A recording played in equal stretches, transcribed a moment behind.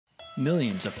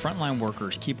Millions of frontline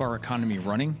workers keep our economy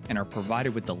running and are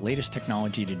provided with the latest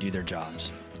technology to do their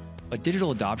jobs. But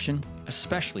digital adoption,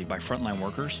 especially by frontline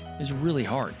workers, is really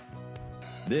hard.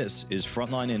 This is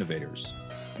Frontline Innovators.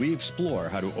 We explore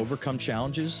how to overcome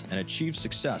challenges and achieve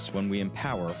success when we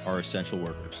empower our essential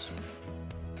workers.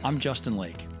 I'm Justin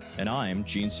Lake. And I'm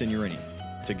Eugene Signorini.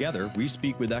 Together, we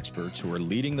speak with experts who are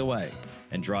leading the way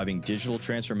and driving digital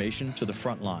transformation to the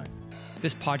front line.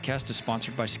 This podcast is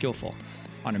sponsored by Skillful,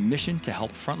 on a mission to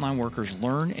help frontline workers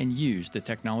learn and use the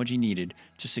technology needed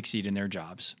to succeed in their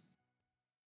jobs.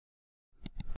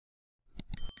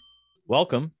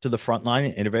 Welcome to the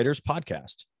Frontline Innovators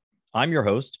podcast. I'm your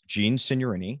host, Eugene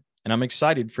Signorini, and I'm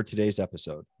excited for today's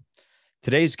episode.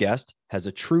 Today's guest has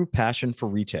a true passion for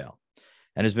retail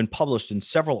and has been published in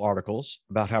several articles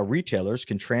about how retailers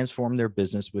can transform their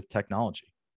business with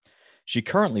technology. She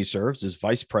currently serves as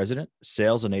Vice President,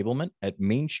 Sales Enablement at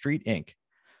Mainstreet, Inc.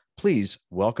 Please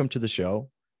welcome to the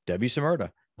show, Debbie Simurda.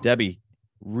 Debbie,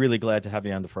 really glad to have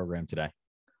you on the program today.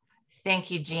 Thank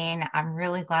you, Gene. I'm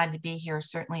really glad to be here.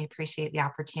 Certainly appreciate the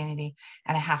opportunity.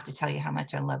 And I have to tell you how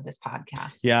much I love this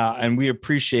podcast. Yeah, and we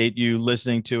appreciate you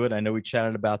listening to it. I know we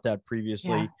chatted about that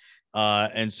previously. Yeah.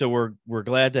 And so we're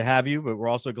glad to have you, but we're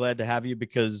also glad to have you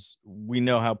because we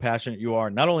know how passionate you are,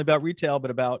 not only about retail,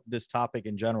 but about this topic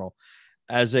in general.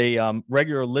 As a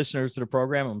regular listener to the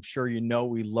program, I'm sure you know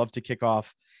we love to kick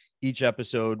off each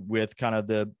episode with kind of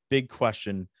the big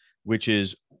question, which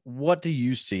is, what do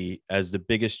you see as the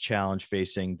biggest challenge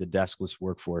facing the deskless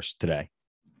workforce today?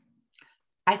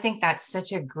 I think that's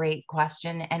such a great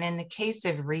question. And in the case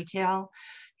of retail,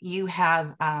 you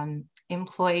have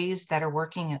employees that are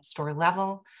working at store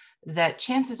level that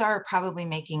chances are probably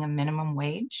making a minimum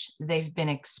wage. They've been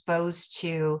exposed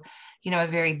to, a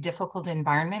very difficult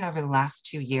environment over the last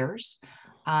 2 years.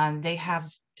 They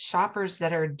have shoppers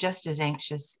that are just as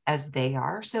anxious as they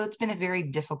are. So it's been a very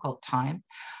difficult time.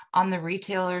 On the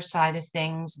retailer side of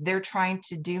things, they're trying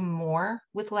to do more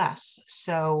with less.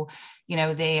 So,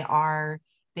 they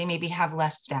maybe have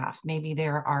less staff. Maybe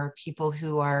there are people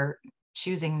who are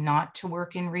choosing not to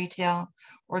work in retail,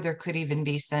 or there could even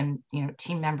be some,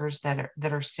 team members that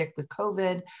are sick with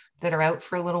COVID that are out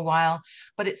for a little while,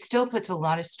 but it still puts a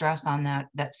lot of stress on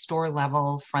that store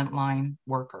level frontline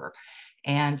worker.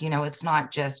 And, it's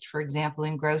not just, for example,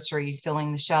 in grocery,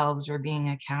 filling the shelves or being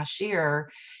a cashier.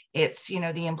 It's,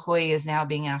 the employee is now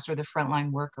being asked, or the frontline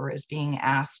worker is being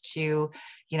asked to,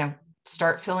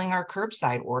 start filling our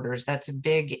curbside orders. That's a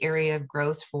big area of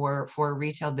growth for a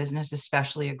retail business,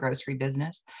 especially a grocery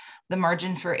business. The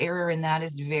margin for error in that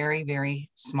is very, very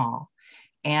small.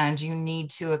 And you need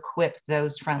to equip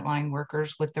those frontline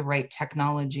workers with the right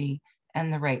technology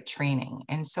and the right training.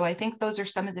 And so I think those are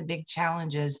some of the big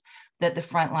challenges that the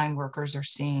frontline workers are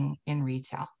seeing in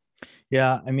retail.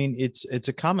 Yeah, I mean, it's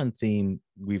a common theme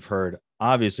we've heard.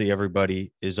 Obviously,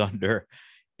 everybody is under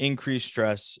increased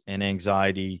stress and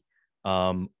anxiety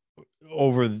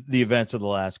over the events of the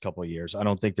last couple of years. I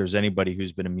don't think there's anybody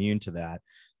who's been immune to that.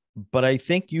 But I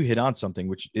think you hit on something,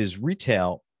 which is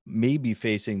retail may be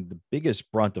facing the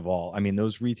biggest brunt of all. I mean,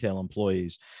 those retail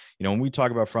employees, when we talk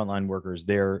about frontline workers,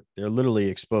 they're literally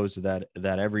exposed to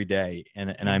that every day. And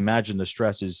yes. I imagine the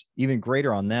stress is even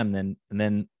greater on them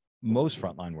than most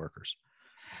frontline workers.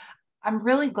 I'm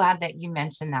really glad that you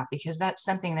mentioned that, because that's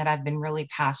something that I've been really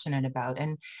passionate about.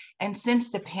 And since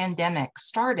the pandemic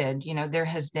started, there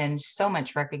has been so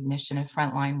much recognition of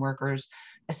frontline workers,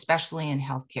 especially in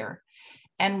healthcare.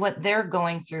 And what they're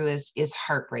going through is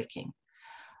heartbreaking.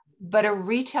 But a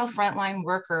retail frontline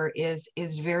worker is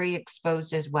very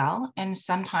exposed as well, and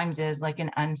sometimes is like an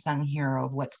unsung hero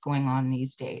of what's going on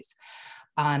these days.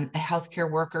 A healthcare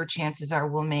worker, chances are,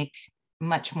 will make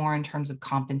much more in terms of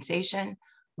compensation,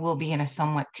 will be in a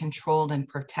somewhat controlled and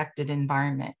protected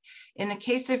environment. In the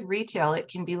case of retail, it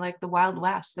can be like the Wild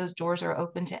West. Those doors are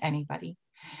open to anybody.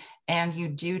 And you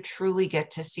do truly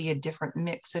get to see a different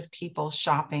mix of people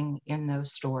shopping in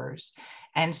those stores.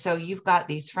 And so you've got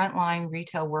these frontline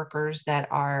retail workers that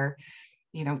are,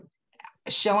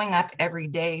 showing up every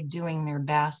day, doing their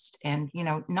best and,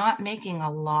 not making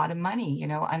a lot of money.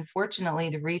 Unfortunately,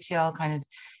 the retail kind of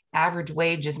average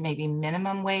wage is maybe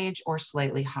minimum wage or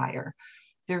slightly higher.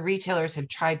 The retailers have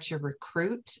tried to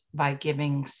recruit by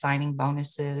giving signing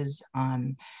bonuses,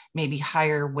 maybe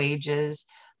higher wages,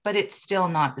 but it's still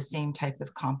not the same type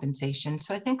of compensation.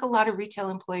 So I think a lot of retail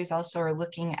employees also are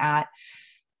looking at,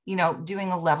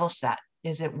 doing a level set.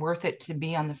 Is it worth it to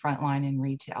be on the front line in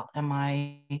retail? Am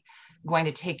I going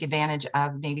to take advantage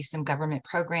of maybe some government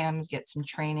programs, get some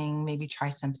training, maybe try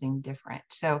something different?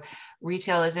 So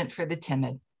retail isn't for the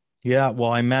timid. Yeah, well,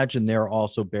 I imagine they're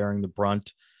also bearing the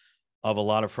brunt of a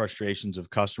lot of frustrations of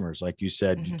customers, like you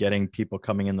said, getting people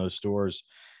coming in those stores.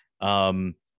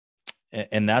 And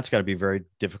that's got to be very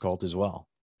difficult as well.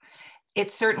 It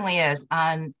certainly is.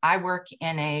 I work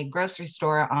in a grocery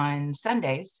store on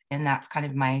Sundays, and that's kind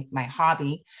of my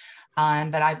hobby.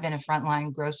 But I've been a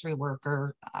frontline grocery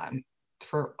worker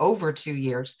for over 2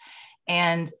 years,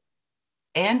 and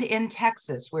in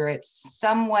Texas, where it's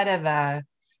somewhat of a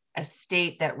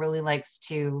state that really likes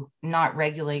to not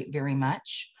regulate very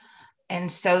much. And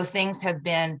so things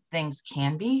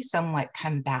can be somewhat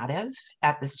combative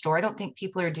at the store. I don't think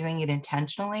people are doing it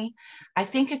intentionally. I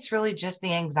think it's really just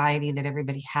the anxiety that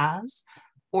everybody has,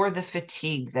 or the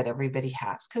fatigue that everybody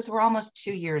has, because we're almost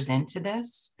 2 years into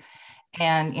this.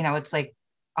 And, it's like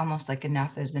almost like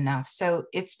enough is enough. So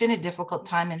it's been a difficult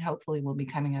time, and hopefully we'll be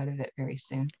coming out of it very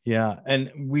soon. Yeah. And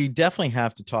we definitely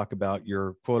have to talk about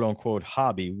your quote unquote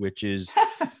hobby, which is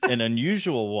an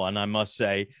unusual one, I must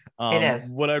say. It is.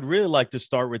 What I'd really like to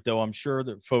start with, though, I'm sure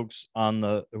that folks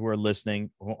who are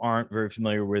listening who aren't very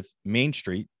familiar with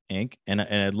Mainstreet Inc. And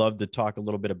I'd love to talk a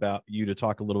little bit about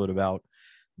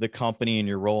the company and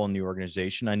your role in the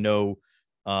organization. I know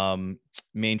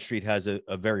Mainstreet has a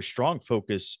very strong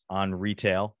focus on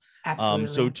retail.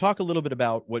 Absolutely. So talk a little bit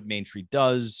about what Mainstreet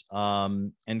does,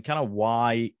 and kind of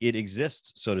why it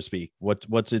exists, so to speak.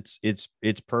 What's its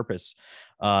purpose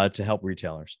to help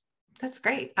retailers? That's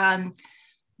great.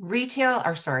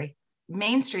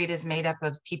 Mainstreet is made up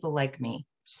of people like me.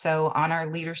 So on our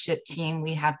leadership team,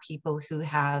 we have people who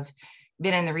have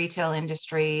been in the retail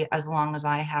industry as long as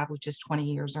I have, which is 20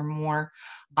 years or more,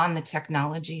 on the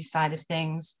technology side of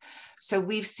things. So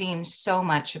we've seen so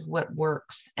much of what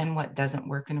works and what doesn't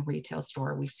work in a retail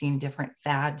store. We've seen different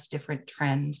fads, different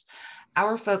trends.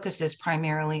 Our focus is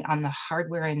primarily on the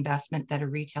hardware investment that a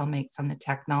retail makes on the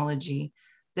technology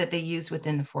that they use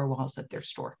within the four walls of their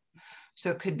store. So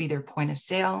it could be their point of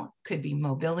sale, could be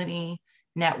mobility,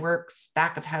 networks,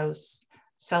 back of house,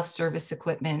 self-service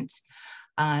equipment.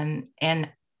 And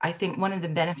I think one of the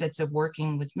benefits of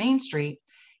working with Mainstreet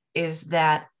is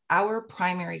that our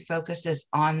primary focus is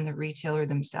on the retailer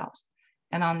themselves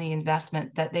and on the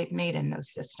investment that they've made in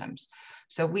those systems.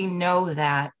 So we know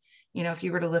that, if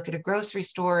you were to look at a grocery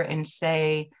store and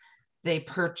say they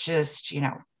purchased,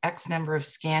 X number of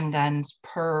scan guns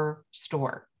per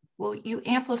store, well, you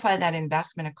amplify that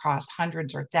investment across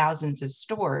hundreds or thousands of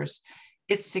stores,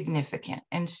 it's significant.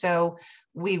 And so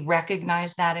we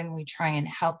recognize that, and we try and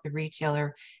help the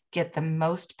retailer get the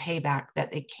most payback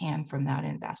that they can from that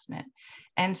investment.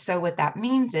 And so what that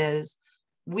means is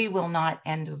we will not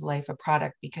end of life a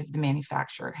product because the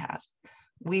manufacturer has.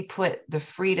 We put the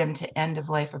freedom to end of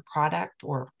life a product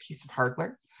or piece of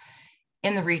hardware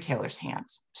in the retailer's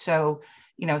hands. So,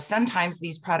 sometimes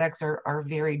these products are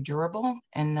very durable,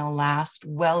 and they'll last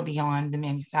well beyond the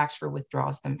manufacturer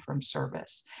withdraws them from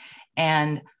service.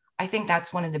 And I think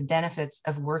that's one of the benefits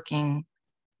of working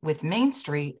with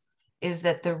Mainstreet, is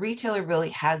that the retailer really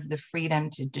has the freedom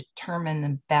to determine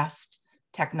the best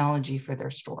technology for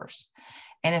their stores.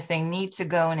 And if they need to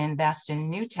go and invest in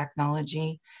new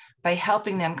technology, by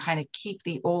helping them kind of keep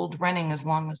the old running as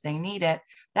long as they need it,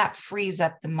 that frees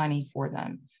up the money for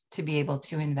them to be able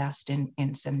to invest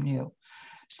in some new.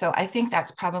 So I think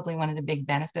that's probably one of the big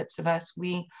benefits of us.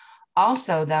 We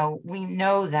also, though, we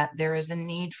know that there is a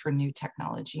need for new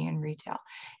technology in retail.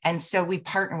 And so we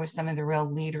partner with some of the real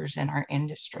leaders in our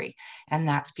industry. And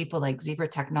that's people like Zebra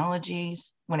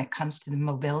Technologies when it comes to the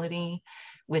mobility,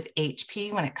 with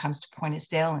HP when it comes to point of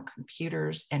sale and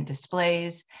computers and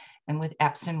displays, and with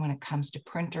Epson when it comes to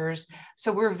printers.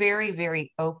 So we're very,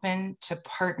 very open to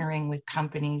partnering with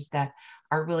companies that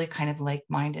are really kind of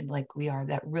like-minded like we are,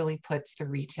 that really puts the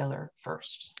retailer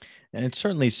first. And it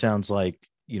certainly sounds like,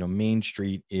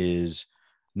 Mainstreet is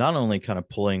not only kind of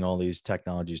pulling all these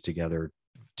technologies together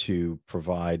to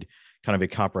provide kind of a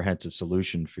comprehensive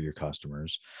solution for your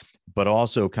customers, but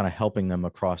also kind of helping them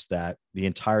across the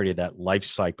entirety of that life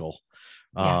cycle,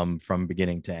 Yes. From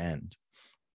beginning to end.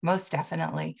 Most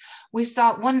definitely. We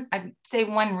saw I'd say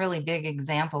one really big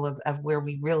example of where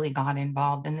we really got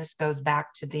involved. And this goes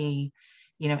back to the,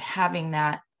 having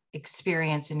that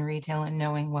experience in retail and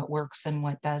knowing what works and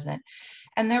what doesn't.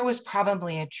 And there was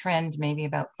probably a trend maybe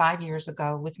about 5 years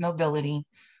ago with mobility,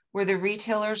 where the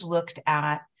retailers looked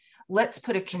at, let's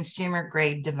put a consumer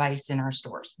grade device in our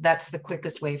stores. That's the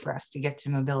quickest way for us to get to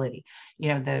mobility.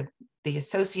 The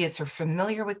associates are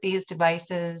familiar with these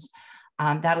devices.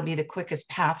 That'll be the quickest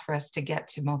path for us to get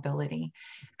to mobility.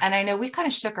 And I know we kind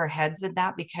of shook our heads at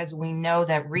that, because we know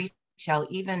that retail,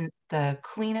 even the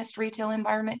cleanest retail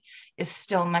environment, is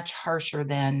still much harsher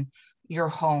than your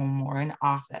home or an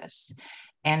office.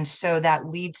 And so that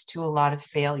leads to a lot of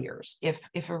failures.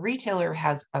 If a retailer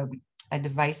has a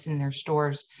device in their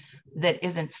stores that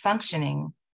isn't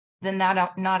functioning, then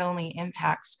that not only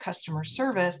impacts customer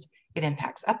service, it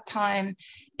impacts uptime.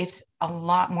 It's a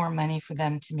lot more money for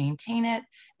them to maintain it.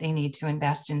 They need to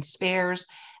invest in spares.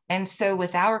 And so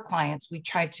with our clients, we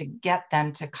try to get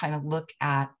them to kind of look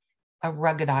at a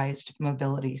ruggedized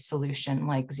mobility solution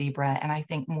like Zebra. And I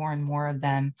think more and more of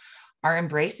them are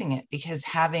embracing it, because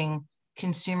having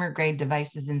consumer grade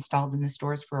devices installed in the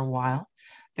stores for a while,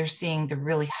 they're seeing the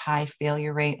really high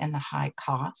failure rate and the high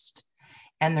cost.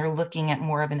 And they're looking at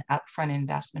more of an upfront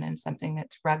investment in something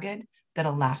that's rugged,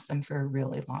 that'll last them for a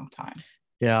really long time.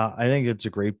 Yeah, I think it's a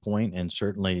great point, and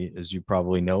certainly, as you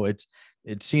probably know, it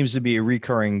seems to be a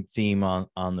recurring theme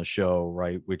on the show,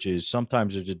 right? Which is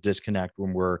sometimes there's a disconnect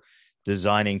when we're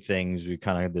designing things. We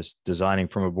kind of have this designing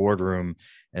from a boardroom,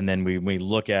 and then we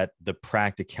look at the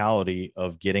practicality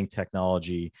of getting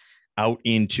technology out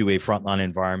into a frontline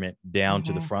environment, down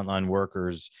to the frontline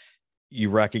workers.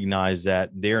 You recognize that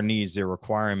their needs, their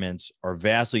requirements are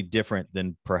vastly different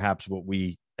than perhaps what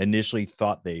we initially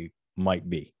thought they might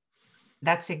be.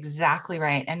 That's exactly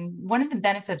right. And one of the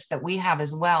benefits that we have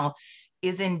as well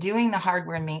is in doing the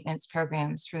hardware and maintenance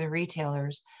programs for the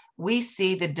retailers, we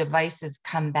see the devices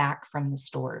come back from the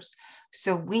stores.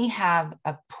 So we have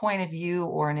a point of view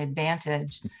or an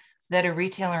advantage that a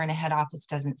retailer in a head office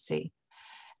doesn't see.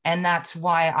 And that's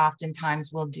why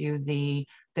oftentimes we'll do the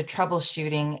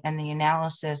troubleshooting and the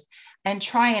analysis, and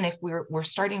try, and if we're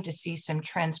starting to see some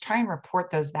trends, try and report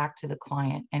those back to the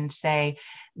client and say,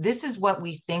 this is what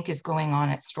we think is going on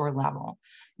at store level.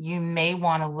 You may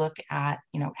want to look at,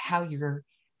 how you're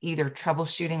either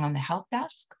troubleshooting on the help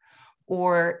desk,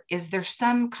 or is there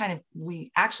some kind of,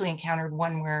 we actually encountered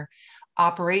one where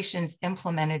operations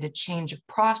implemented a change of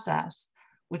process,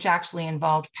 which actually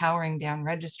involved powering down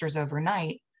registers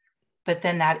overnight, but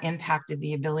then that impacted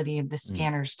the ability of the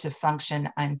scanners to function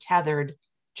untethered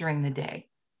during the day.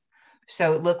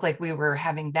 So it looked like we were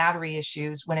having battery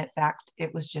issues when in fact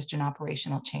it was just an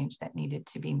operational change that needed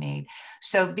to be made.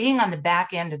 So being on the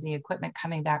back end of the equipment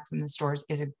coming back from the stores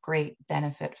is a great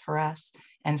benefit for us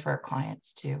and for our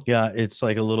clients too. Yeah, it's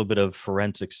like a little bit of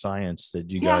forensic science that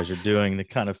you guys are doing to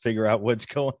kind of figure out what's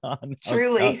going on.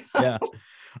 Truly. Yeah.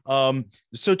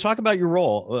 So talk about your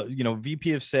role,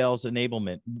 VP of Sales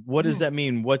Enablement. What does that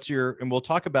mean? And we'll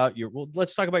talk about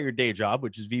let's talk about your day job,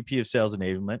 which is VP of Sales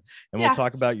Enablement, and we'll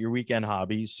talk about your weekend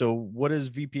hobbies. So what is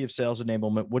VP of Sales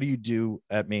Enablement? What do you do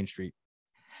at Mainstreet?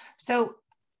 So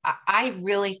I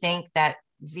really think that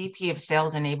VP of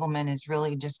Sales Enablement is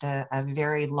really just a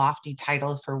very lofty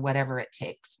title for whatever it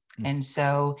takes. And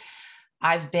so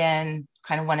I've been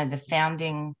kind of one of the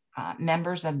founding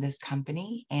members of this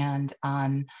company, and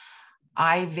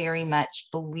I very much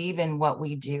believe in what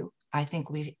we do. I think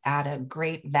we add a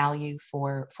great value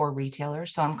for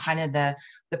retailers. So I'm kind of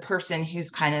the person who's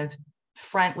kind of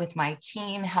front with my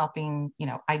team, helping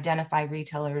identify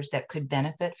retailers that could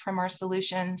benefit from our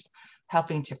solutions,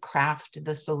 helping to craft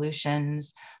the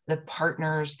solutions, the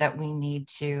partners that we need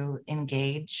to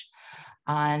engage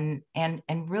on, and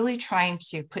really trying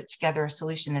to put together a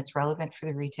solution that's relevant for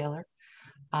the retailer,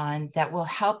 that will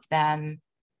help them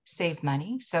save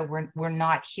money. So we're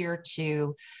not here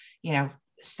to,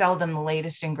 sell them the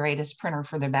latest and greatest printer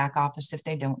for their back office if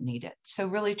they don't need it. So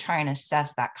really try and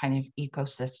assess that kind of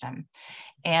ecosystem,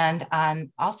 and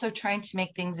also trying to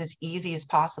make things as easy as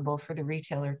possible for the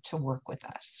retailer to work with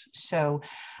us. So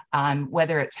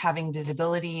whether it's having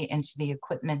visibility into the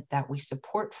equipment that we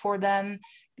support for them,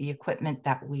 the equipment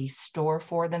that we store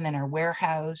for them in our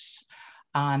warehouse,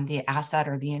 the asset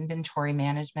or the inventory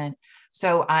management.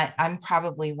 So I'm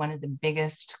probably one of the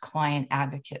biggest client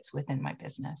advocates within my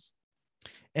business.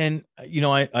 And,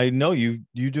 I know you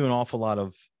do an awful lot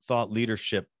of thought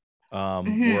leadership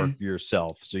work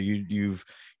yourself. So you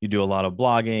do a lot of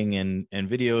blogging and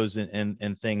videos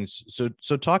and things.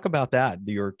 So talk about that,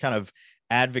 your kind of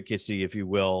advocacy, if you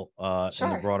will, in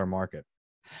the broader market.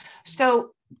 So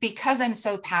because I'm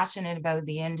so passionate about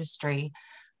the industry,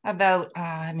 about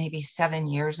maybe 7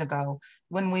 years ago,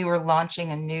 when we were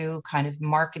launching a new kind of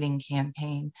marketing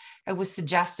campaign, it was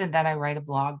suggested that I write a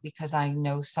blog because I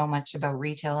know so much about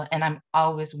retail and I'm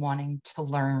always wanting to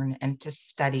learn and to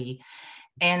study.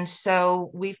 And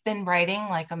so we've been writing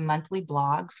like a monthly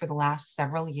blog for the last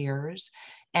several years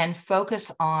and focus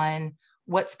on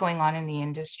what's going on in the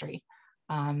industry.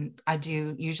 I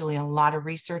do usually a lot of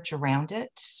research around it,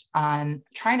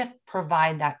 trying to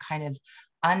provide that kind of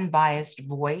unbiased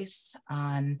voice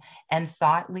and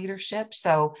thought leadership.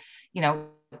 So,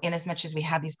 in as much as we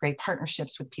have these great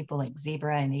partnerships with people like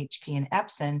Zebra and HP and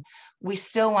Epson, we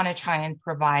still want to try and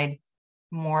provide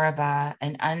more of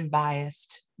an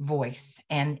unbiased voice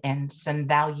and some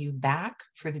value back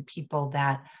for the people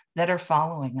that are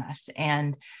following us.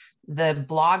 And the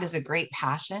blog is a great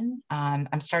passion.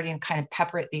 I'm starting to kind of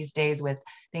pepper it these days with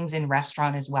things in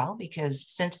restaurant as well, because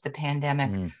since the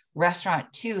pandemic,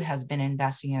 restaurant too has been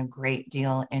investing a great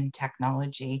deal in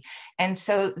technology. And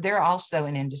so they're also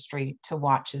an industry to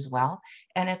watch as well.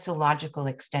 And it's a logical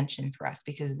extension for us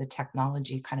because of the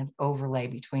technology kind of overlay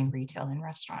between retail and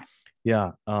restaurant.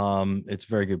 Yeah, it's a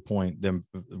very good point.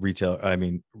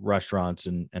 Restaurants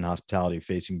and hospitality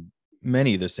facing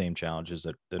many of the same challenges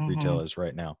that retail is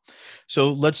right now.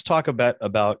 So let's talk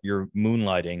about your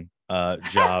moonlighting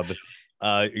job,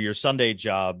 your Sunday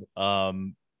job.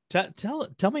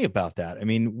 Tell me about that. I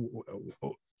mean,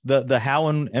 the how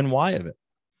and why of it.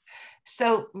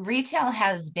 So retail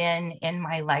has been in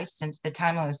my life since the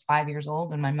time I was 5 years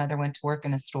old and my mother went to work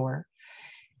in a store.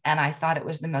 And I thought it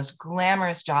was the most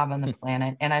glamorous job on the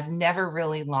planet. And I've never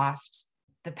really lost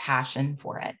the passion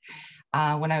for it.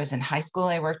 When I was in high school,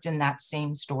 I worked in that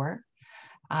same store,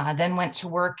 then went to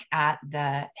work at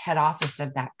the head office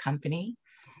of that company.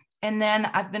 And then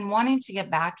I've been wanting to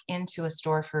get back into a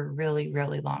store for a really,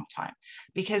 really long time,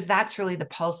 because that's really the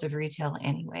pulse of retail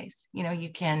anyways. You know,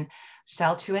 you can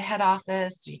sell to a head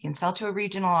office, you can sell to a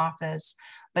regional office,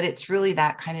 but it's really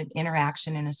that kind of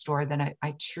interaction in a store that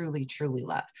I truly, truly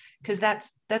love, because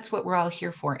that's what we're all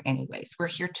here for anyways. We're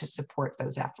here to support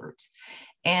those efforts.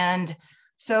 And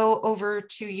so over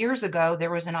 2 years ago,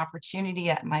 there was an opportunity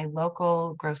at my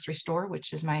local grocery store,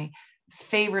 which is my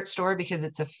favorite store because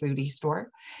it's a foodie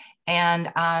store.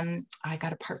 And I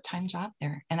got a part-time job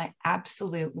there and I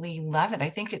absolutely love it. I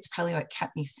think it's probably what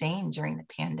kept me sane during the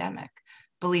pandemic.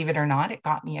 Believe it or not, it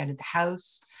got me out of the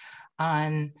house.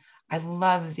 I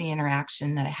love the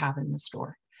interaction that I have in the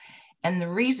store. And the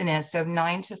reason is, so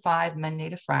 9 to 5, Monday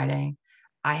to Friday,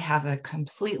 I have a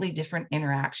completely different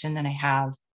interaction than I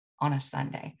have on a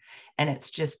Sunday. And it's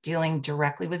just dealing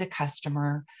directly with a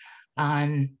customer,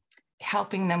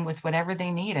 helping them with whatever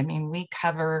they need. I mean, we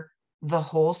cover the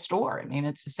whole store. I mean,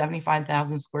 it's a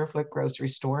 75,000 square foot grocery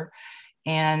store,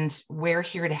 and we're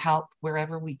here to help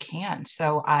wherever we can.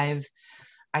 So I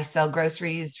sell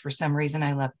groceries. For some reason,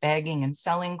 I love bagging and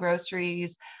selling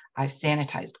groceries. I've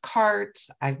sanitized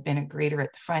carts. I've been a greeter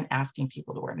at the front asking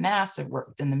people to wear masks. I've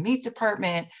worked in the meat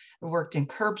department. I've worked in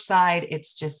curbside.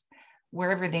 It's just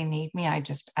wherever they need me. I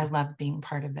love being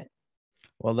part of it.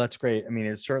 Well, that's great. I mean,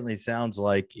 it certainly sounds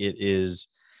like it is,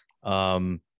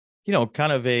 kind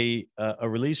of a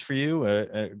release for you,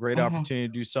 a great opportunity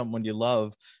to do something you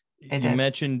love. You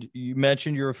mentioned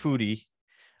you're a foodie.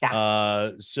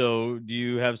 Yeah. So do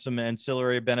you have some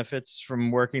ancillary benefits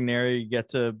from working there? You get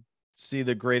to see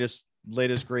the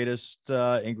latest, greatest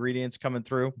ingredients coming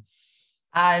through.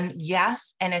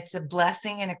 Yes. And it's a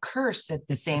blessing and a curse at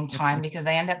the same time, because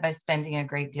I end up by spending a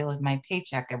great deal of my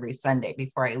paycheck every Sunday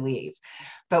before I leave.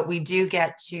 But we do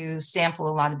get to sample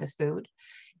a lot of the food.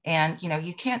 And,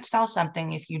 you can't sell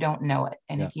something if you don't know it.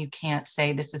 And if you can't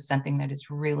say this is something that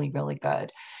is really, really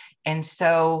good. And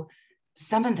so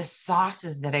some of the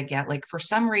sauces that I get, like for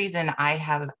some reason, I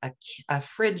have a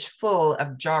fridge full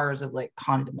of jars of like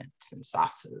condiments and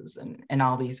sauces and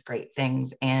all these great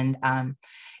things. And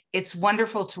it's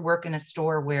wonderful to work in a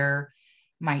store where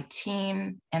my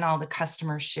team and all the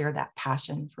customers share that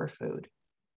passion for food.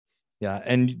 Yeah.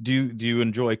 And do you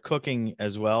enjoy cooking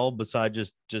as well,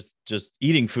 besides just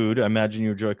eating food? I imagine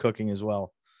you enjoy cooking as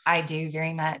well. I do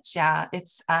very much. Yeah.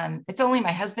 It's only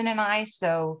my husband and I,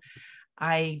 so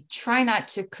I try not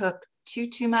to cook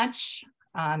too much,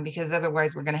 because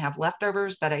otherwise we're going to have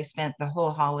leftovers. But I spent the whole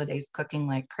holidays cooking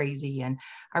like crazy, and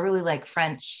I really like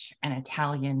French and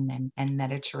Italian and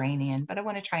Mediterranean, but I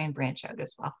want to try and branch out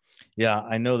as well. Yeah,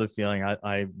 I know the feeling.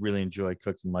 I really enjoy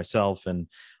cooking myself, and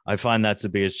I find that's the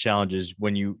biggest challenge is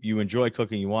when you enjoy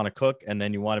cooking, you want to cook, and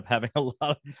then you wind up having a lot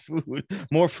of food,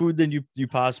 more food than you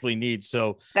possibly need.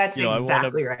 So that's I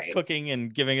want to right. Cooking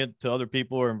and giving it to other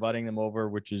people or inviting them over,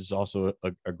 which is also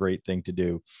a great thing to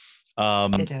do.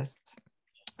 It is.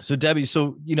 So Debbie,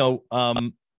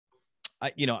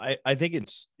 I think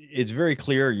it's very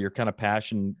clear your kind of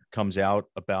passion comes out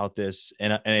about this.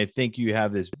 And I think you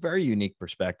have this very unique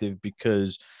perspective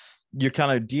because you're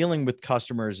kind of dealing with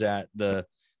customers at the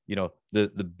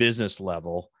business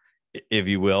level, if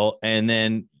you will. And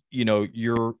then,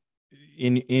 you're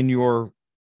in your,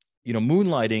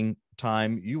 moonlighting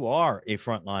time, you are a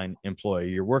frontline employee.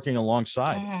 You're working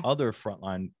alongside other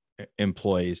frontline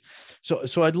employees.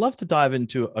 So I'd love to dive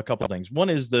into a couple of things.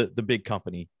 One is the big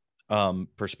company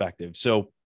perspective.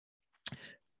 So,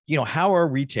 how are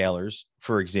retailers,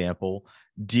 for example,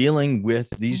 dealing with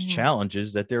these Mhm.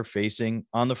 challenges that they're facing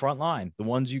on the front line, the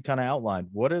ones you kind of outlined?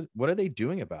 What are they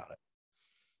doing about it?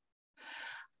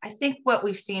 I think what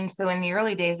we've seen, so in the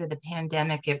early days of the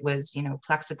pandemic, it was,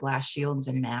 plexiglass shields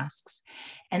and masks.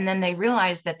 And then they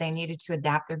realized that they needed to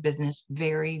adapt their business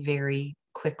very, very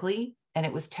quickly. And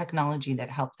it was technology that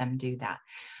helped them do that.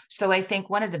 So I think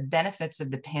one of the benefits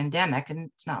of the pandemic, and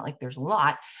it's not like there's a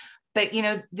lot, but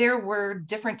there were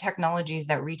different technologies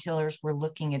that retailers were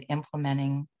looking at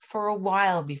implementing for a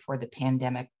while before the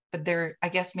pandemic. But I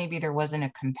guess maybe there wasn't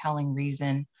a compelling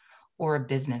reason or a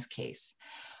business case.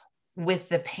 With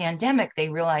the pandemic, they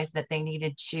realized that they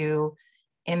needed to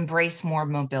embrace more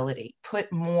mobility, put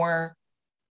more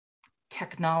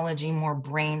technology, more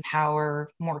brain power,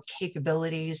 more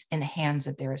capabilities in the hands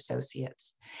of their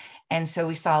associates. And so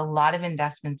we saw a lot of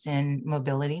investments in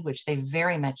mobility, which they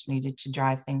very much needed to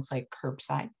drive things like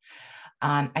curbside.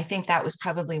 I think that was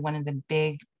probably one of the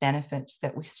big benefits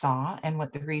that we saw. And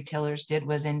what the retailers did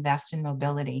was invest in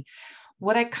mobility.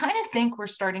 What I kind of think we're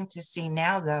starting to see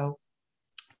now, though,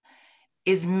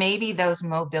 is maybe those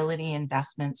mobility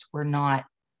investments were not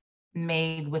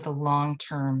made with a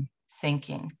long-term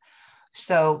thinking.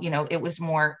 So, it was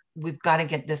more, we've got to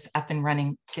get this up and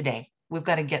running today. We've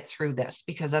got to get through this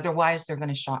because otherwise they're going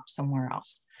to shop somewhere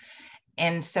else.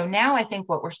 And so now I think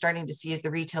what we're starting to see is the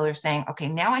retailer saying, okay,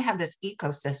 now I have this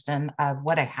ecosystem of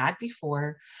what I had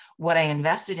before, what I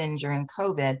invested in during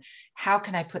COVID. How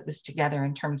can I put this together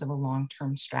in terms of a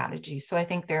long-term strategy? So I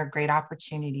think there are great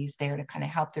opportunities there to kind of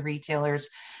help the retailers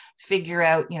figure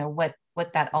out,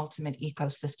 what that ultimate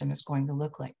ecosystem is going to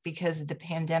look like, because the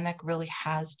pandemic really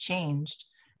has changed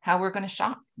how we're going to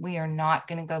shop. We are not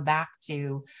going to go back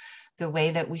to the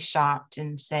way that we shopped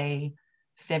in, say,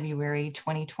 February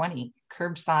 2020.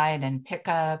 Curbside and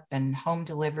pickup and home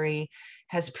delivery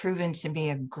has proven to be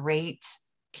a great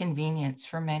convenience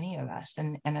for many of us,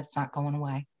 and it's not going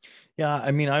away. Yeah,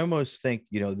 I mean, I almost think,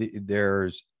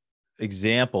 there's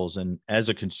examples, and as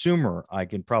a consumer, I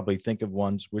can probably think of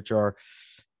ones which are,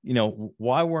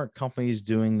 why weren't companies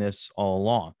doing this all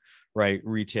along? Right?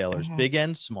 Retailers, Mm-hmm. big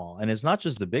and small. And it's not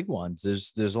just the big ones.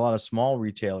 There's a lot of small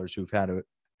retailers who've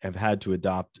had to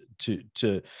adopt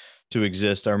to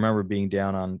exist. I remember being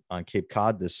down on Cape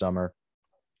Cod this summer,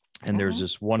 and there's Mm-hmm.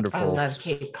 this I wonderful, love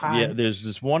Cape yeah, Cod. there's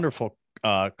this wonderful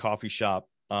coffee shop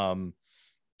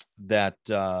that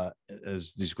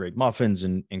has these great muffins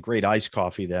and great iced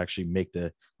coffee. They actually make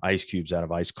the ice cubes out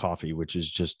of iced coffee, which is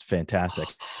just fantastic.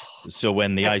 So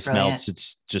when the That's ice brilliant. melts,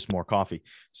 it's just more coffee.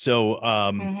 So,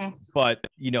 Mm-hmm. but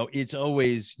it's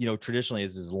always, traditionally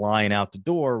as this line out the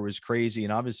door was crazy.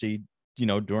 And obviously,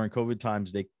 during COVID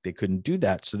times, they couldn't do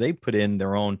that. So they put in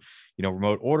their own,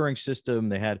 remote ordering system.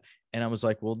 They had, and I was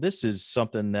like, well, this is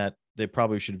something that they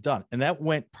probably should have done. And that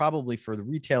went probably for the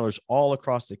retailers all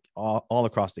across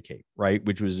the Cape, right?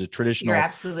 Which was a You're traditional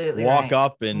absolutely walk right.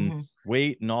 up and Mm-hmm.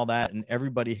 wait and all that. And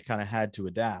everybody kind of had to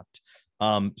adapt.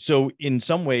 So in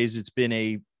some ways it's been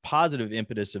a positive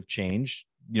impetus of change,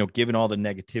 given all the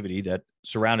negativity that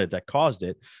surrounded that caused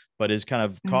it, but has kind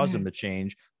of caused them Mm-hmm. to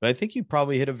change. But I think you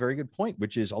probably hit a very good point,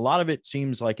 which is a lot of it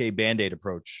seems like a Band-Aid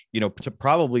approach, to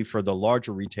probably for the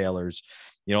larger retailers,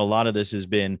 a lot of this has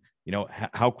been,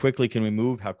 how quickly can we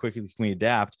move? How quickly can we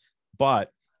adapt?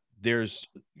 But there's,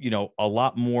 a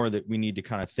lot more that we need to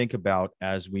kind of think about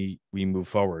as we move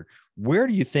forward. Where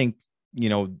do you think,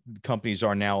 companies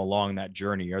are now along that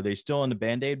journey? Are they still in the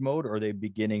Band-Aid mode, or are they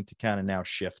beginning to kind of now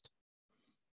shift?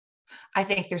 I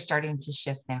think they're starting to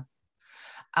shift now.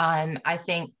 I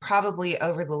think probably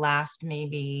over the last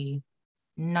maybe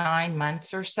 9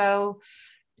 months or so,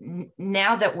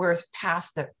 now that we're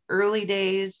past the early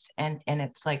days, and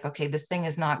it's like, okay, this thing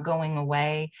is not going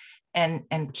away,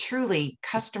 and truly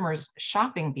customers'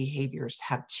 shopping behaviors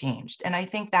have changed. And I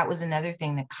think that was another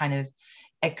thing that kind of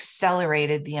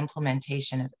accelerated the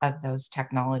implementation of those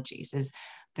technologies, is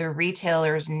the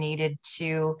retailers needed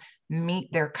to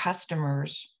meet their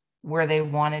customers where they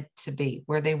wanted to be,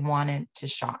 where they wanted to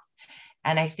shop.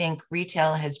 And I think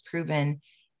retail has proven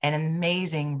an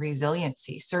amazing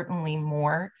resiliency, certainly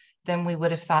more than we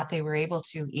would have thought they were able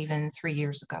to even 3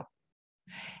 years ago.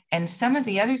 And some of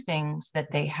the other things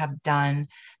that they have done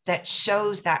that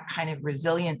shows that kind of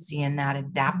resiliency and that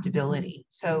adaptability.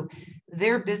 So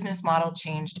their business model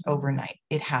changed overnight.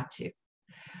 It had to.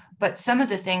 But some of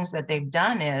the things that they've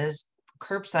done is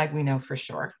curbside, we know for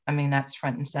sure. I mean, that's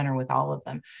front and center with all of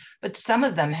them. But some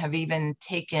of them have even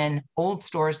taken old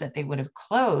stores that they would have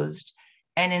closed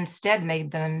and instead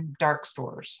made them dark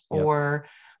stores Yep. or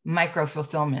micro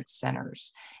fulfillment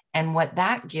centers. And what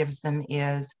that gives them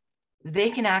is they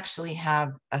can actually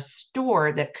have a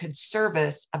store that could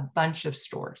service a bunch of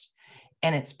stores.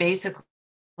 And it's basically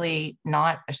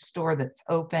not a store that's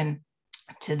open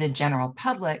to the general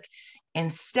public.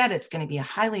 Instead, it's going to be a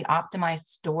highly optimized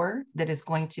store that is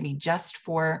going to be just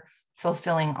for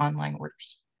fulfilling online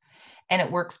orders. And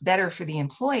it works better for the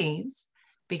employees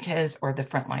because, or the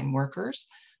frontline workers,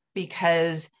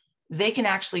 because they can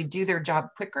actually do their job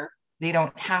quicker. They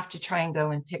don't have to try and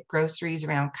go and pick groceries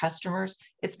around customers.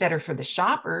 It's better for the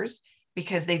shoppers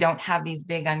because they don't have these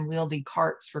big unwieldy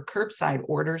carts for curbside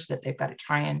orders that they've got to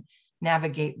try and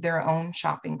navigate their own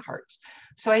shopping carts.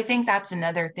 So I think that's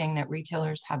another thing that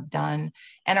retailers have done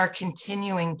and are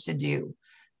continuing to do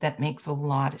that makes a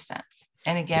lot of sense.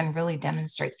 And again, really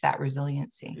demonstrates that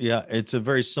resiliency. Yeah, it's a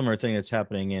very similar thing that's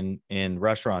happening in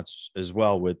restaurants as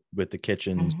well with the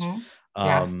kitchens. Mm-hmm. You're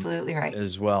absolutely right.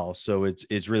 As well. So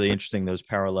it's really interesting, those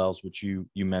parallels which you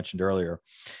mentioned earlier.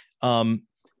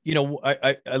 You know,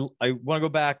 I want to go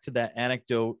back to that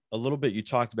anecdote a little bit you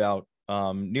talked about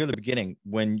near the beginning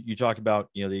when you talked about,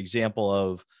 you know, the example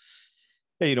of,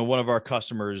 hey, you know, one of our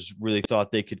customers really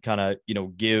thought they could kind of, you know,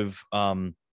 give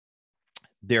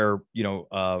their, you know,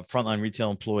 frontline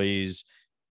retail employees,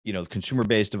 you know,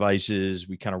 consumer-based devices.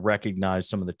 We kind of recognize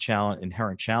some of the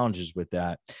inherent challenges with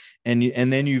that. And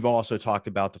then you've also talked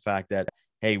about the fact that,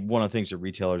 hey, one of the things that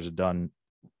retailers have done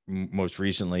most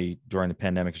recently during the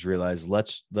pandemic is realize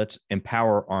let's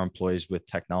empower our employees with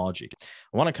technology.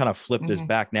 I want to kind of flip this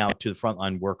back now to the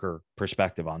frontline worker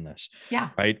perspective on this. Yeah.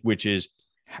 Right. Which is,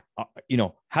 you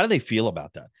know, how do they feel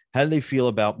about that? How do they feel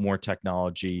about more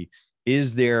technology?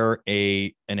 Is there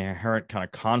an inherent kind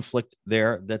of conflict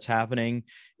there that's happening?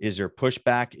 Is there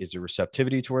pushback? Is there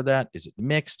receptivity toward that? Is it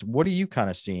mixed? What are you kind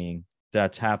of seeing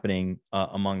that's happening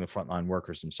among the frontline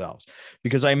workers themselves?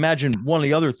 Because I imagine one of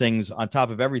the other things on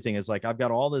top of everything is like, I've got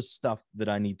all this stuff that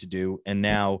I need to do. And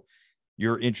now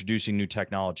you're introducing new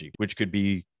technology, which could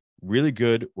be really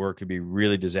good, or it could be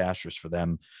really disastrous for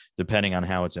them, depending on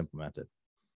how it's implemented.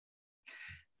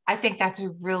 I think that's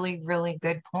a really, really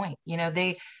good point. You know,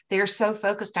 they are so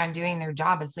focused on doing their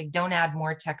job. It's like, don't add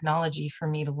more technology for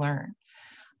me to learn.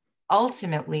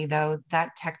 Ultimately, though,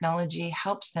 that technology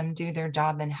helps them do their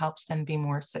job and helps them be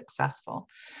more successful.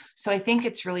 So I think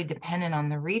it's really dependent on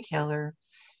the retailer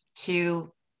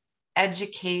to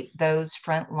educate those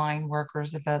frontline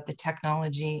workers about the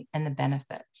technology and the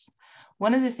benefits.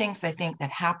 One of the things I think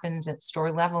that happens at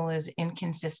store level is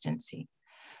inconsistency.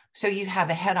 So you have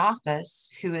a head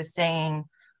office who is saying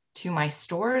to my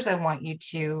stores, I want you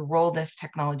to roll this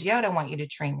technology out. I want you to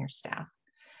train your staff.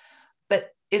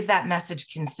 But is that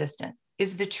message consistent?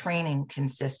 Is the training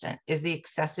consistent? Is the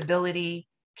accessibility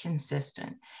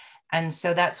consistent? And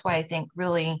so that's why I think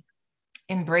really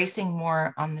embracing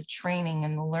more on the training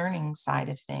and the learning side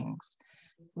of things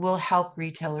will help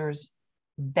retailers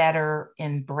better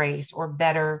embrace or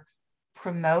better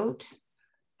promote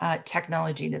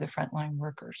technology to the frontline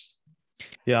workers.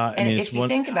 Yeah. I mean, if you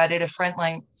think about it,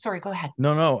 sorry, go ahead.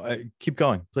 No, keep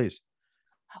going, please.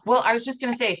 Well, I was just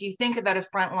going to say, if you think about a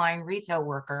frontline retail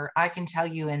worker, I can tell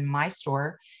you in my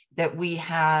store that we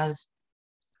have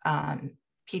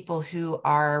people who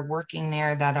are working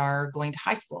there that are going to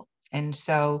high school. And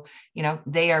so, you know,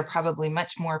 they are probably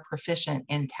much more proficient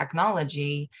in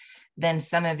technology than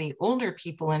some of the older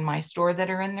people in my store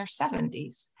that are in their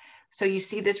 70s. So you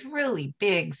see this really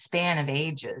big span of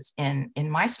ages in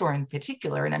my store in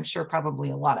particular, and I'm sure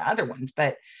probably a lot of other ones,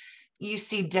 but you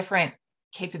see different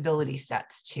capability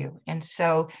sets too. And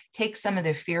so take some of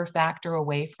the fear factor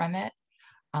away from it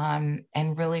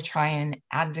and really try and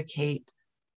advocate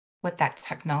what that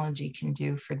technology can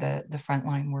do for the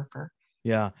frontline worker.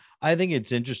 Yeah, I think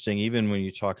it's interesting, even when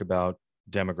you talk about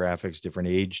demographics, different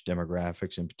age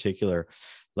demographics in particular.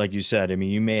 Like you said, I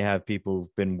mean, you may have people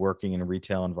who've been working in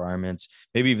retail environments,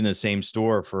 maybe even the same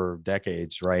store for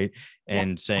decades, right?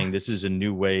 And saying this is a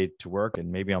new way to work.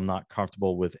 And maybe I'm not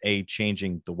comfortable with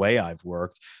changing the way I've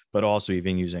worked, but also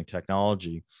even using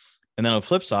technology. And then on the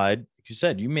flip side, like you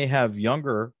said, you may have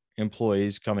younger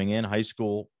employees coming in, high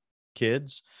school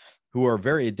kids who are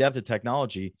very adept at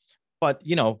technology, but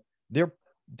you know,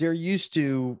 they're used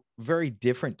to very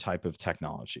different type of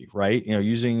technology, right? You know,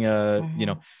 using, you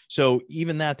know, so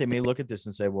even that they may look at this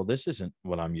and say, well, this isn't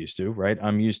what I'm used to, right?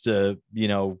 I'm used to, you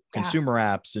know, consumer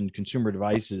apps and consumer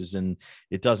devices, and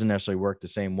it doesn't necessarily work the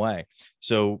same way.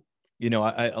 So, you know,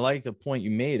 I like the point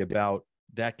you made about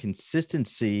that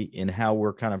consistency in how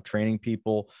we're kind of training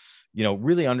people, you know,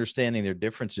 really understanding their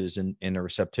differences and the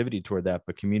receptivity toward that,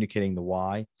 but communicating the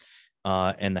why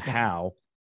and the how.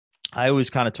 I always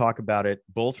kind of talk about it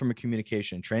both from a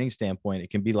communication and training standpoint. It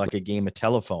can be like a game of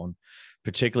telephone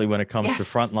particularly when it comes to Yes.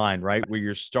 frontline, right? Where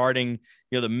you're starting,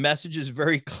 the message is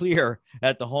very clear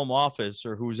at the home office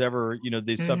or who's ever,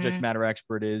 the subject matter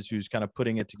expert is who's kind of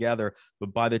putting it together.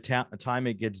 But by the time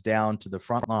it gets down to the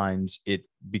front lines, it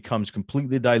becomes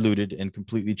completely diluted and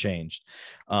completely changed.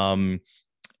 And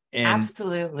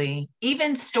absolutely.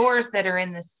 Even stores that are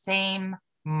in the same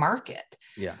market.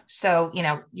 Yeah. So,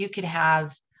 you could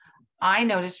have, I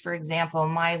noticed, for example,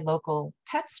 my local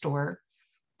pet store,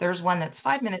 there's one that's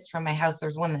 5 minutes from my house.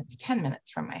 There's one that's 10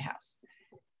 minutes from my house.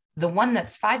 The one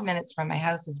that's 5 minutes from my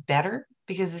house is better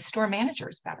because the store manager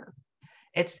is better.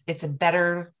 It's a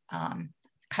better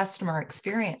customer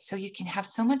experience. So you can have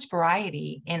so much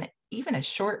variety in even a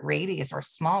short radius or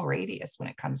small radius when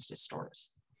it comes to stores.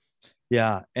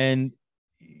 Yeah. And,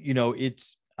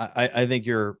 I think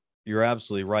you're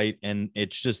absolutely right. And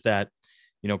it's just that,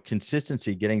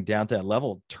 consistency, getting down to that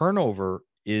level. Turnover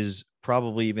is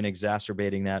probably even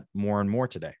exacerbating that more and more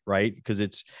today, right? Because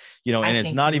it's, and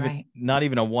it's not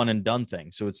even a one and done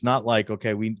thing. So it's not like,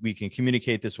 okay, we can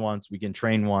communicate this once, we can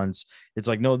train once. It's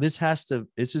like, no, this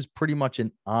is pretty much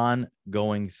an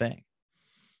ongoing thing.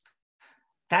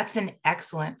 That's an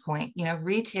excellent point.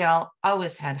 Retail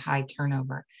always had high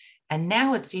turnover, and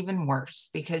now it's even worse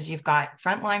because you've got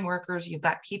frontline workers, you've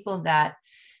got people that,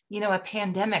 a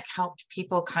pandemic helped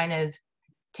people kind of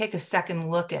take a second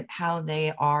look at how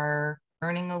they are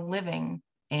earning a living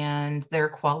and their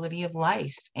quality of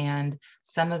life. And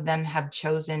some of them have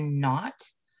chosen not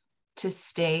to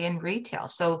stay in retail.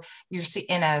 So you're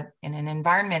in an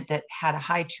environment that had a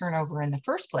high turnover in the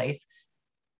first place,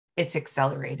 it's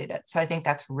accelerated it. So I think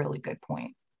that's a really good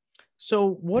point. So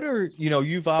what are,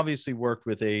 you've obviously worked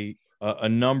with a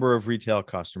number of retail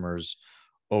customers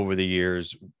over the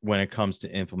years when it comes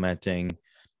to implementing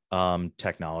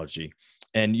technology.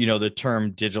 And, the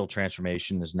term digital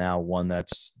transformation is now one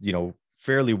that's,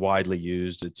 fairly widely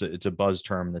used. It's a buzz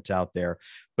term that's out there,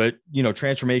 but,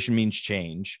 transformation means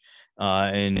change,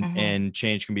 and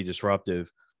change can be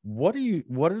disruptive. What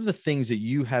are the things that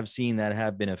you have seen that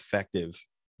have been effective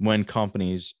when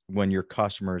your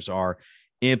customers are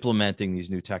implementing these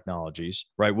new technologies,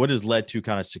 right? What has led to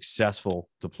kind of successful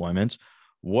deployments?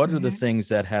 What are the things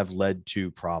that have led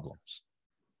to problems?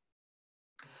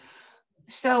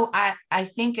 So I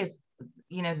think it's,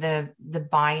 the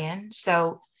buy-in.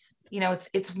 So,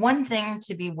 it's one thing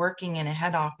to be working in a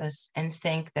head office and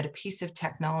think that a piece of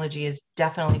technology is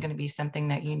definitely going to be something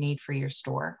that you need for your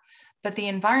store. But the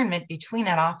environment between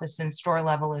that office and store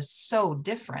level is so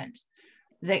different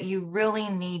that you really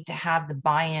need to have the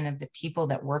buy-in of the people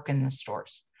that work in the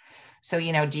stores. So,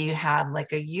 do you have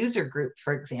like a user group,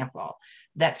 for example,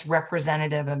 that's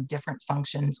representative of different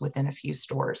functions within a few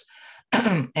stores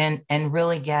and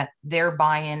really get their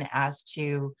buy-in as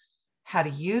to how to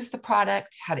use the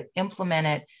product, how to implement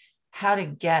it, how to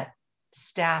get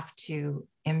staff to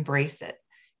embrace it,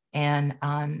 and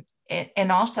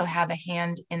also have a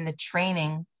hand in the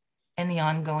training and the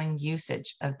ongoing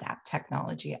usage of that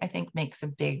technology, I think makes a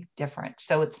big difference.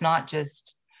 So it's not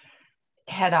just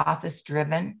head office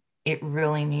driven. It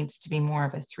really needs to be more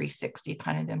of a 360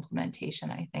 kind of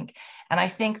implementation, I think. And I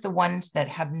think the ones that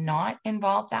have not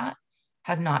involved that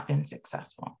have not been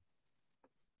successful.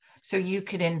 So you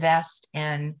could invest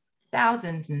in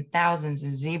thousands and thousands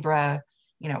of Zebra,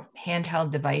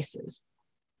 handheld devices.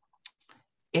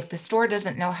 If the store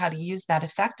doesn't know how to use that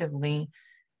effectively,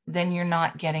 then you're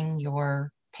not getting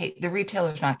the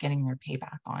retailer's not getting their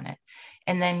payback on it.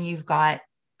 And then you've got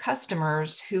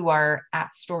customers who are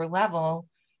at store level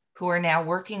who are now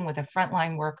working with a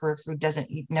frontline worker who doesn't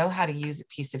know how to use a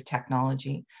piece of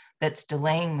technology that's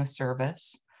delaying the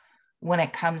service. When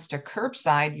it comes to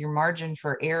curbside, your margin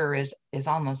for error is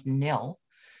almost nil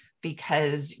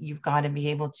because you've got to be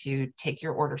able to take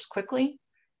your orders quickly.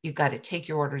 You've got to take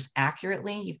your orders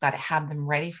accurately. You've got to have them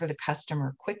ready for the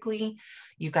customer quickly.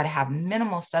 You've got to have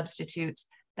minimal substitutes.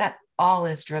 That all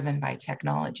is driven by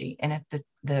technology. And if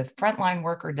the frontline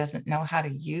worker doesn't know how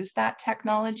to use that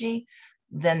technology,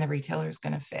 then the retailer is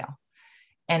going to fail.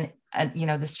 And,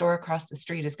 the store across the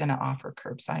street is going to offer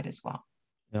curbside as well.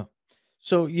 Yeah.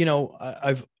 So, do you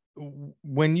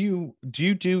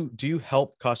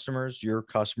help your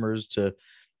customers to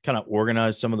kind of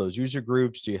organize some of those user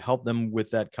groups? Do you help them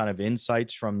with that kind of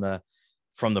insights from the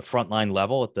frontline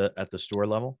level at the store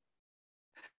level?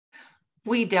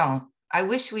 We don't. I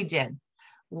wish we did.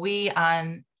 We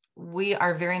are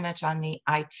very much on the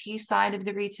IT side of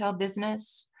the retail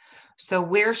business. So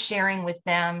we're sharing with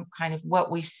them kind of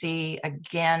what we see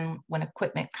again when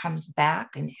equipment comes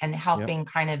back and helping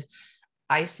kind of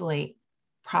isolate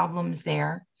problems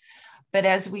there. But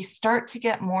as we start to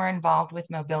get more involved with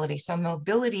mobility, so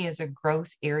mobility is a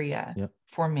growth area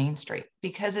for Mainstreet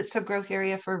because it's a growth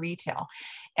area for retail.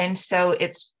 And so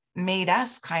it's made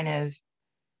us kind of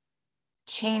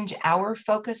change our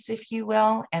focus, if you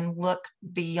will, and look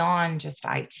beyond just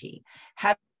IT.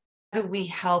 How do we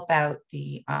help out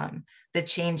the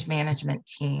change management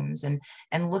teams and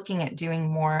looking at doing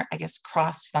more, I guess,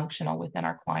 cross-functional within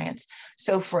our clients.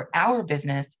 So for our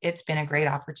business, it's been a great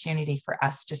opportunity for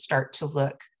us to start to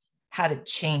look how to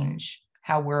change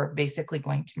how we're basically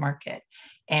going to market.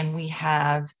 And we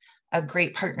have a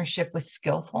great partnership with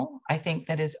Skillful, I think,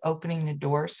 that is opening the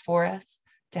doors for us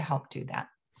to help do that.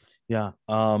 Yeah.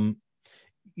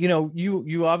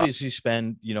 You obviously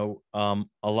spend, a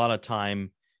lot of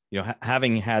time,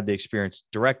 having had the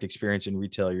direct experience in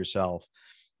retail yourself.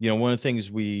 One of the things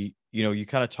you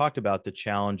kind of talked about the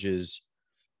challenges,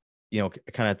 kind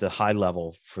of at the high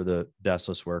level for the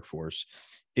deskless workforce.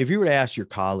 If you were to ask your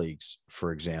colleagues,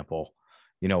 for example,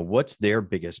 what's their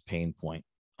biggest pain point?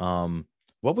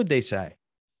 What would they say?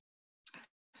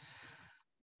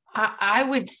 I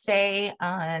would say,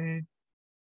 I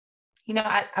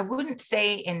wouldn't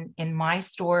say in my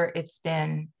store, it's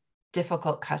been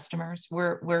difficult customers.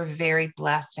 We're very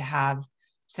blessed to have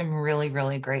some really,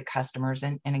 really great customers.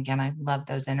 And again, I love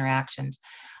those interactions.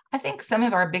 I think some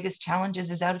of our biggest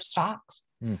challenges is out of stocks.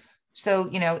 So,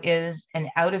 is an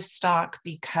out of stock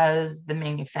because the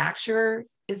manufacturer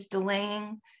is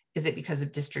delaying? Is it because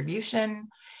of distribution?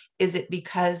 Is it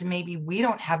because maybe we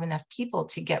don't have enough people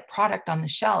to get product on the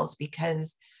shelves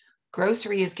because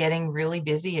grocery is getting really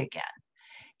busy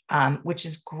again, which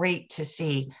is great to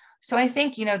see. So I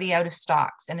think, the out of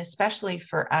stocks, and especially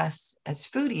for us as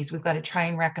foodies, we've got to try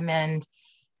and recommend,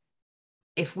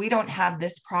 if we don't have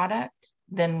this product,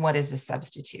 then what is a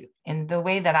substitute? And the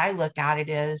way that I look at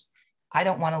it is, I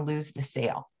don't want to lose the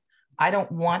sale. I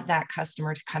don't want that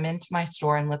customer to come into my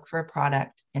store and look for a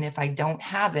product, and if I don't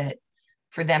have it,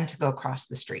 for them to go across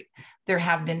the street. There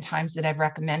have been times that I've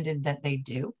recommended that they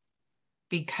do,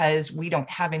 because we don't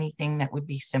have anything that would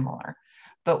be similar.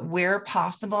 But where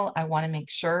possible, I want to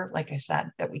make sure, like I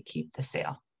said, that we keep the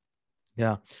sale.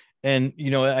 Yeah. And,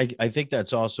 I think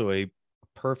that's also a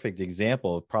perfect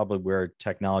example of probably where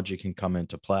technology can come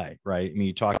into play, right? I mean,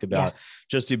 you talked about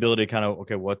just the ability to kind of,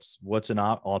 okay, what's an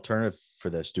alternative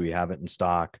for this? Do we have it in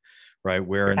stock? Right?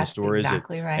 Where in the store is it?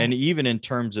 Right. And even in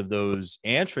terms of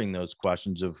answering those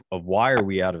questions of why are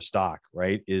we out of stock,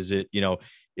 right? Is it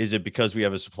because we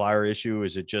have a supplier issue?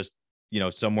 Is it just,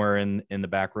 somewhere in the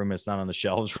back room, it's not on the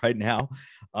shelves right now?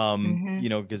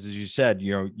 Because as you said,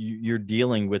 you're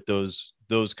dealing with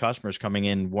those customers coming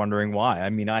in wondering why. I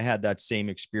mean, I had that same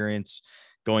experience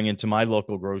going into my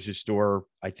local grocery store,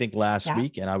 I think last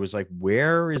week. And I was like,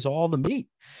 where is all the meat?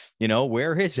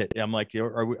 Where is it? I'm like,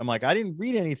 I didn't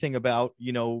read anything about,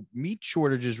 meat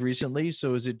shortages recently.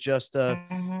 So is it just a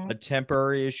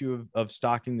temporary issue of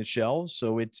stocking the shelves?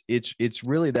 So it's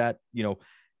really that,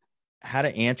 how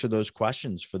to answer those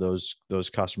questions for those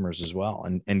customers as well.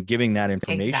 And giving that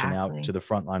information out to the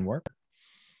frontline worker.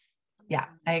 Yeah,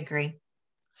 I agree.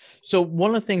 So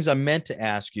one of the things I meant to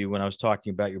ask you when I was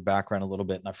talking about your background a little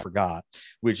bit, and I forgot,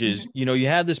 which is, you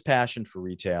had this passion for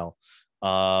retail.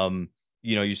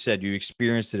 You said you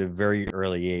experienced it at a very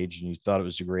early age and you thought it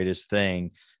was the greatest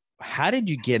thing. How did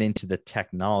you get into the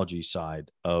technology side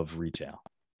of retail?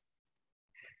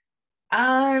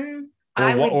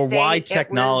 Or why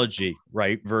technology,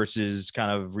 right, versus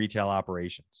kind of retail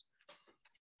operations?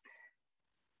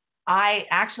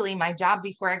 My job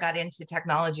before I got into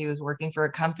technology was working for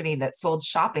a company that sold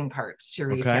shopping carts to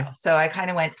retail. Okay. So I kind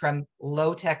of went from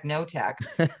low tech, no tech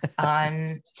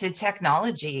to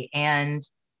technology. And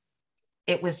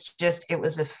it was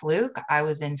a fluke. I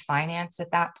was in finance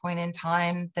at that point in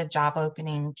time. The job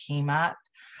opening came up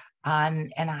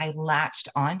and I latched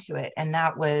onto it. And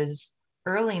that was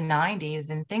early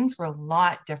 90s, and things were a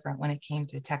lot different when it came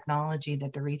to technology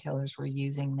that the retailers were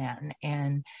using then.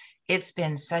 And it's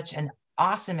been such an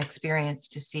awesome experience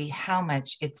to see how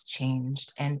much it's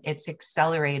changed, and it's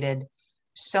accelerated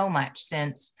so much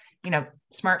since,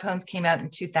 smartphones came out in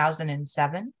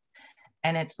 2007.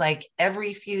 And it's like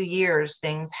every few years,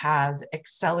 things have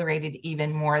accelerated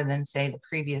even more than, say, the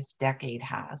previous decade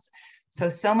has.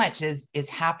 So much is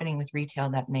happening with retail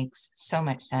that makes so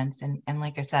much sense. And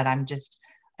like I said, I'm just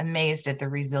amazed at the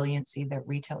resiliency that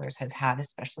retailers have had,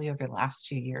 especially over the last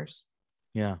 2 years.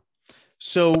 Yeah.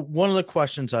 So one of the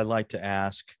questions I like to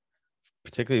ask,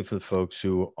 particularly for the folks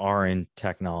who are in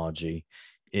technology,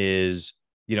 is,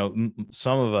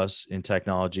 some of us in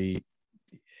technology,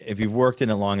 if you've worked in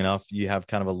it long enough, you have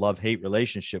kind of a love-hate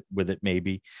relationship with it,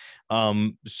 maybe.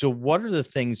 So what are the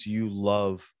things you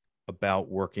love about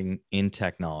working in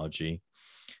technology?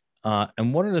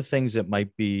 And what are the things that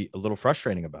might be a little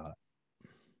frustrating about it?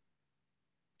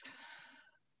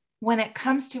 When it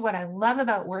comes to what I love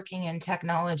about working in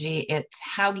technology, it's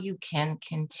how you can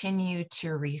continue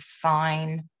to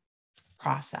refine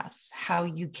process, how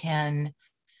you can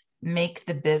make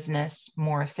the business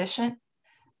more efficient,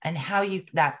 and how you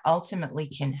that ultimately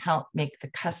can help make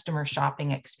the customer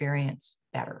shopping experience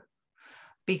better.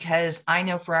 Because I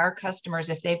know for our customers,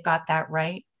 if they've got that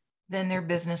right, then their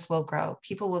business will grow.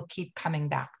 People will keep coming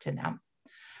back to them.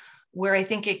 Where I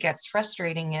think it gets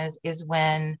frustrating is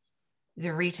when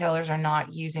the retailers are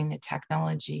not using the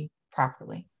technology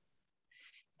properly.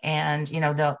 And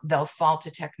they'll fall to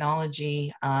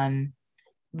technology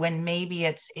when maybe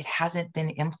it hasn't been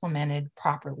implemented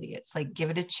properly. It's like, give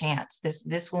it a chance.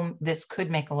 This could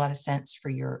make a lot of sense for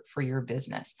your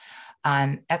business.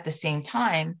 At the same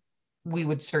time, we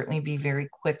would certainly be very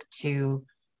quick to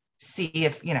see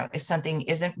if something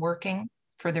isn't working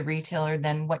for the retailer,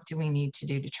 then what do we need to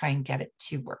do to try and get it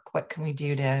to work? What can we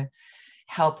do to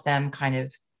help them kind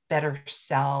of better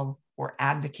sell or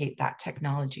advocate that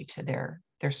technology to their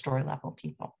store level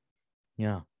people?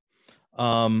 Yeah.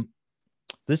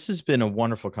 This has been a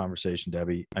wonderful conversation,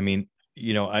 Debbie. I mean,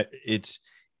 it's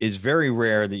very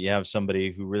rare that you have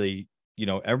somebody who really,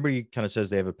 everybody kind of says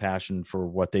they have a passion for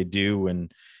what they do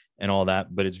and all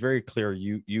that, but it's very clear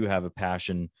you have a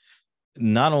passion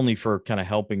not only for kind of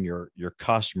helping your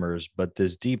customers, but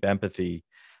this deep empathy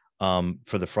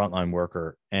for the frontline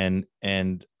worker. And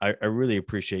I really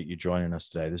appreciate you joining us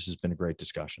today. This has been a great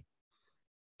discussion.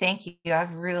 Thank you.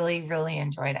 I've really, really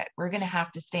enjoyed it. We're going to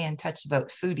have to stay in touch about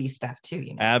foodie stuff too,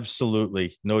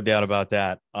 Absolutely. No doubt about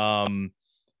that.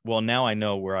 Well, now I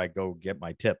know where I go get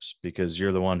my tips, because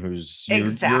you're the one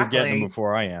you're getting them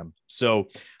before I am. So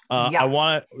I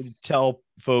want to tell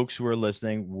folks who are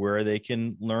listening where they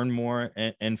can learn more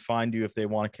and find you if they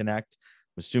want to connect.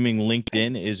 I'm assuming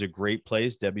LinkedIn is a great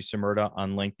place. Debbie Simurda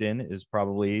on LinkedIn is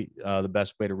probably the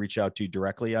best way to reach out to you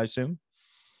directly, I assume.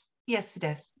 Yes, it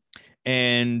is.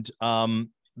 And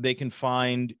they can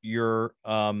find your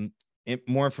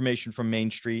more information from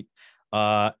Mainstreet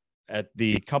at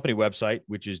the company website,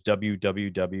 which is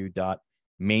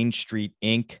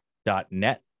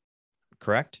www.mainstreetinc.net.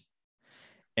 Correct?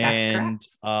 That's and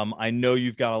correct. I know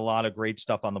you've got a lot of great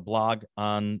stuff on the blog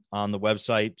on the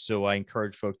website, so I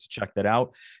encourage folks to check that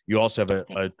out. You also have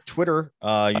a Twitter.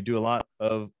 You do a lot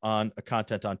of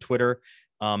content on Twitter,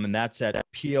 and that's at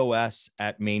POS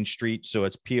at Mainstreet. So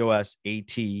it's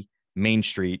POSAT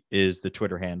Mainstreet is the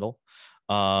Twitter handle,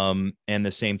 and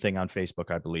the same thing on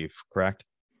Facebook, I believe. Correct?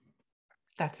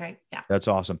 That's right. Yeah. That's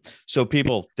awesome. So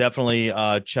people definitely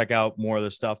check out more of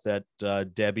the stuff that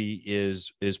Debbie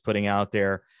is putting out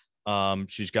there.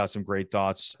 She's got some great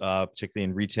thoughts, particularly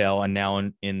in retail and now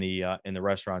in the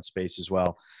restaurant space as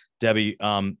well. Debbie,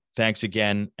 thanks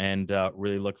again, and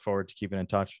really look forward to keeping in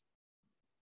touch.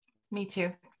 Me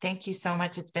too. Thank you so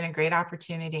much. It's been a great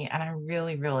opportunity, and I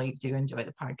really, really do enjoy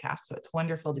the podcast. So it's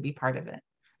wonderful to be part of it.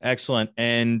 Excellent.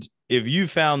 And if you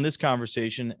found this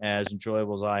conversation as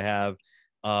enjoyable as I have,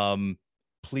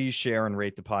 please share and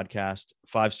rate the podcast.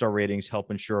 5-star ratings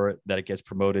help ensure that it gets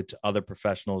promoted to other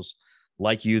professionals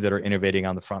like you that are innovating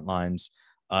on the front lines.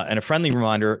 And a friendly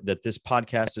reminder that this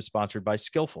podcast is sponsored by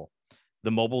Skillful, the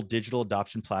mobile digital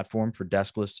adoption platform for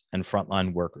deskless and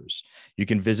frontline workers. You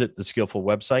can visit the Skillful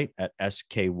website at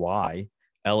skyllful.com.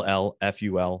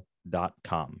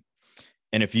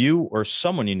 And if you or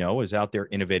someone you know is out there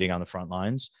innovating on the front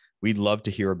lines, we'd love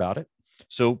to hear about it.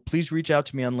 So please reach out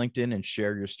to me on LinkedIn and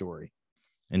share your story.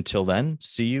 Until then,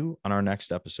 see you on our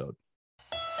next episode.